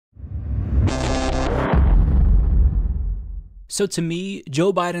So to me,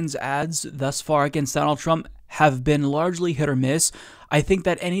 Joe Biden's ads thus far against Donald Trump have been largely hit or miss. I think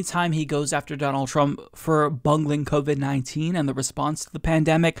that anytime he goes after Donald Trump for bungling COVID-19 and the response to the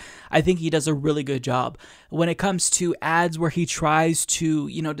pandemic, I think he does a really good job. When it comes to ads where he tries to,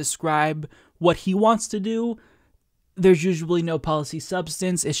 describe what he wants to do, there's usually no policy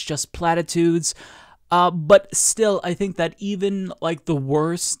substance. It's just platitudes. But still, I think that even like the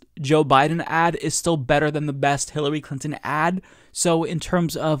worst Joe Biden ad is still better than the best Hillary Clinton ad. So in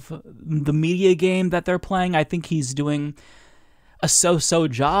terms of the media game that they're playing, I think he's doing a so-so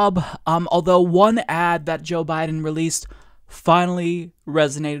job. Although one ad that Joe Biden released finally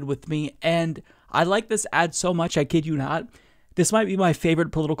resonated with me, and I like this ad so much, I kid you not. This might be my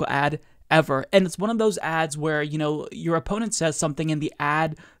favorite political ad ever. And it's one of those ads where, your opponent says something and the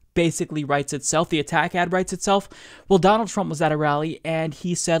ad basically writes itself. The attack ad writes itself. Well, Donald Trump was at a rally and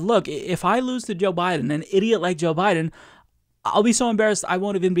he said, look, if I lose to Joe Biden, an idiot like Joe Biden, I'll be so embarrassed I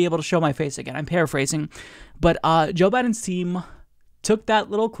won't even be able to show my face again. I'm paraphrasing. But Joe Biden's team took that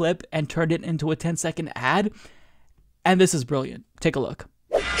little clip and turned it into a 10-second ad. And this is brilliant. Take a look.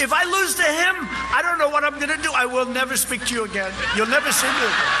 If I lose to him, I don't know what I'm going to do. I will never speak to you again. You'll never see me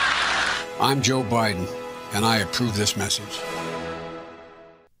again. I'm Joe Biden, and I approve this message.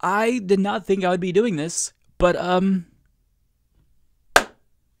 I did not think I would be doing this, but,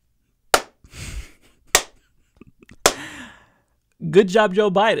 good job, Joe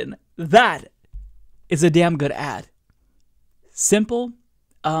Biden. That is a damn good ad. Simple,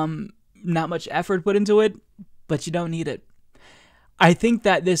 not much effort put into it, but you don't need it. I think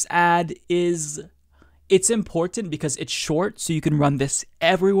that this ad it's important because it's short, so you can run this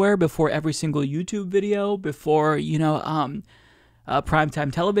everywhere before every single YouTube video, before,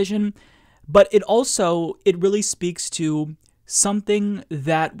 primetime television, but it really speaks to something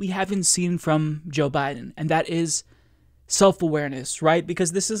that we haven't seen from Joe Biden, and that is self-awareness, right?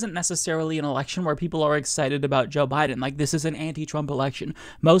 Because this isn't necessarily an election where people are excited about Joe Biden. Like, this is an anti-Trump election.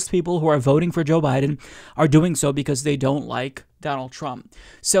 Most people who are voting for Joe Biden are doing so because they don't like Donald Trump.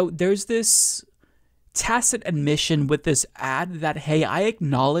 So there's this tacit admission with this ad that, hey, I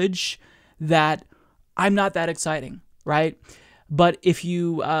acknowledge that I'm not that exciting, right? But if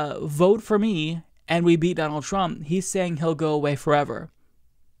you vote for me and we beat Donald Trump, he's saying he'll go away forever.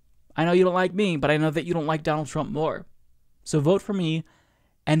 I know you don't like me, but I know that you don't like Donald Trump more. So vote for me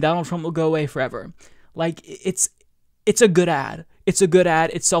and Donald Trump will go away forever. Like, it's a good ad. It's a good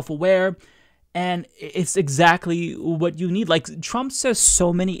ad. It's self-aware. And it's exactly what you need. Like, Trump says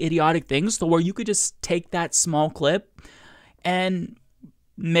so many idiotic things to where you could just take that small clip and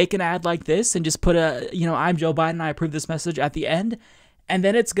make an ad like this and just put I'm Joe Biden, I approve this message at the end, and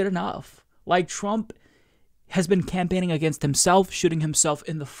then it's good enough. Like, Trump has been campaigning against himself, shooting himself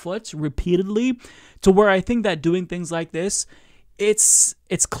in the foot repeatedly, to where I think that doing things like this, it's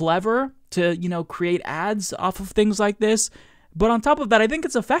clever to, create ads off of things like this. But on top of that, I think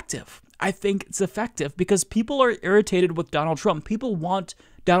it's effective. I think it's effective because people are irritated with Donald Trump. People want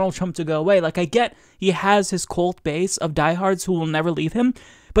Donald Trump to go away. Like, I get he has his cult base of diehards who will never leave him,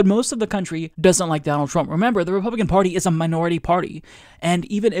 but most of the country doesn't like Donald Trump. Remember, the Republican Party is a minority party, and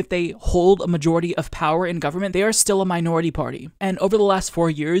even if they hold a majority of power in government, they are still a minority party. And over the last 4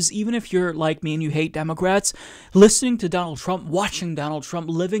 years, even if you're like me and you hate Democrats, listening to Donald Trump, watching Donald Trump,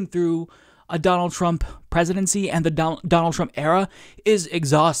 living through a Donald Trump presidency and the Donald Trump era is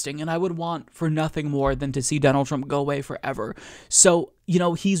exhausting, and I would want for nothing more than to see Donald Trump go away forever. So,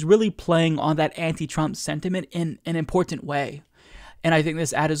 he's really playing on that anti-Trump sentiment in an important way, and I think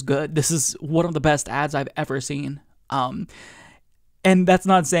this ad is good. This is one of the best ads I've ever seen, and that's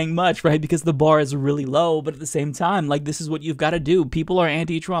not saying much, right? Because the bar is really low, but at the same time, like, this is what you've got to do. People are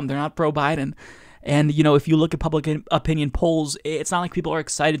anti-Trump. They're not pro-Biden. And, if you look at public opinion polls, it's not like people are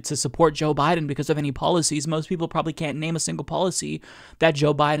excited to support Joe Biden because of any policies. Most people probably can't name a single policy that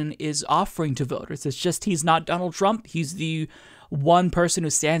Joe Biden is offering to voters. It's just he's not Donald Trump. He's the one person who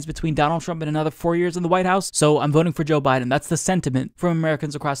stands between Donald Trump and another 4 years in the White House. So I'm voting for Joe Biden. That's the sentiment from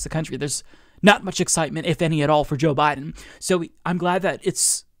Americans across the country. There's not much excitement, if any at all, for Joe Biden. So I'm glad that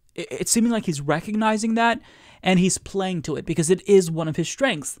it's seeming like he's recognizing that, and he's playing to it because it is one of his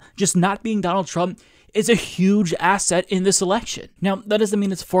strengths. Just not being Donald Trump is a huge asset in this election. Now, that doesn't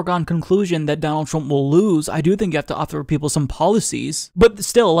mean it's a foregone conclusion that Donald Trump will lose. I do think you have to offer people some policies, but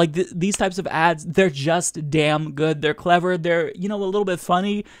still, like, these types of ads, they're just damn good. They're clever. They're, a little bit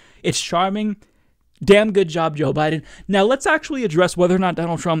funny. It's charming. Damn good job, Joe Biden. Now, let's actually address whether or not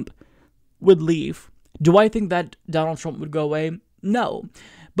Donald Trump would leave. Do I think that Donald Trump would go away? No.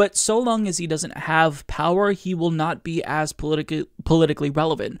 But so long as he doesn't have power, he will not be as politically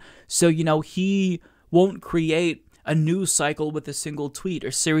relevant. So, he won't create a news cycle with a single tweet or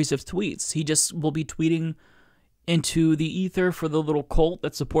series of tweets. He just will be tweeting into the ether for the little cult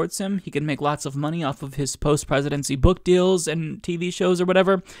that supports him. He can make lots of money off of his post-presidency book deals and TV shows or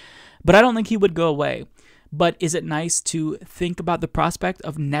whatever. But I don't think he would go away. But is it nice to think about the prospect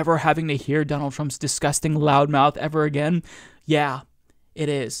of never having to hear Donald Trump's disgusting loudmouth ever again? Yeah, it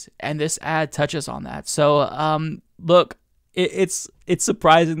is. And this ad touches on that. So, look, it's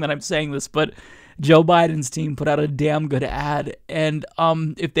surprising that I'm saying this, but Joe Biden's team put out a damn good ad. And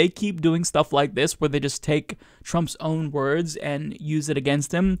if they keep doing stuff like this, where they just take Trump's own words and use it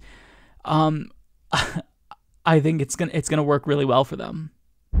against him, I think it's gonna work really well for them.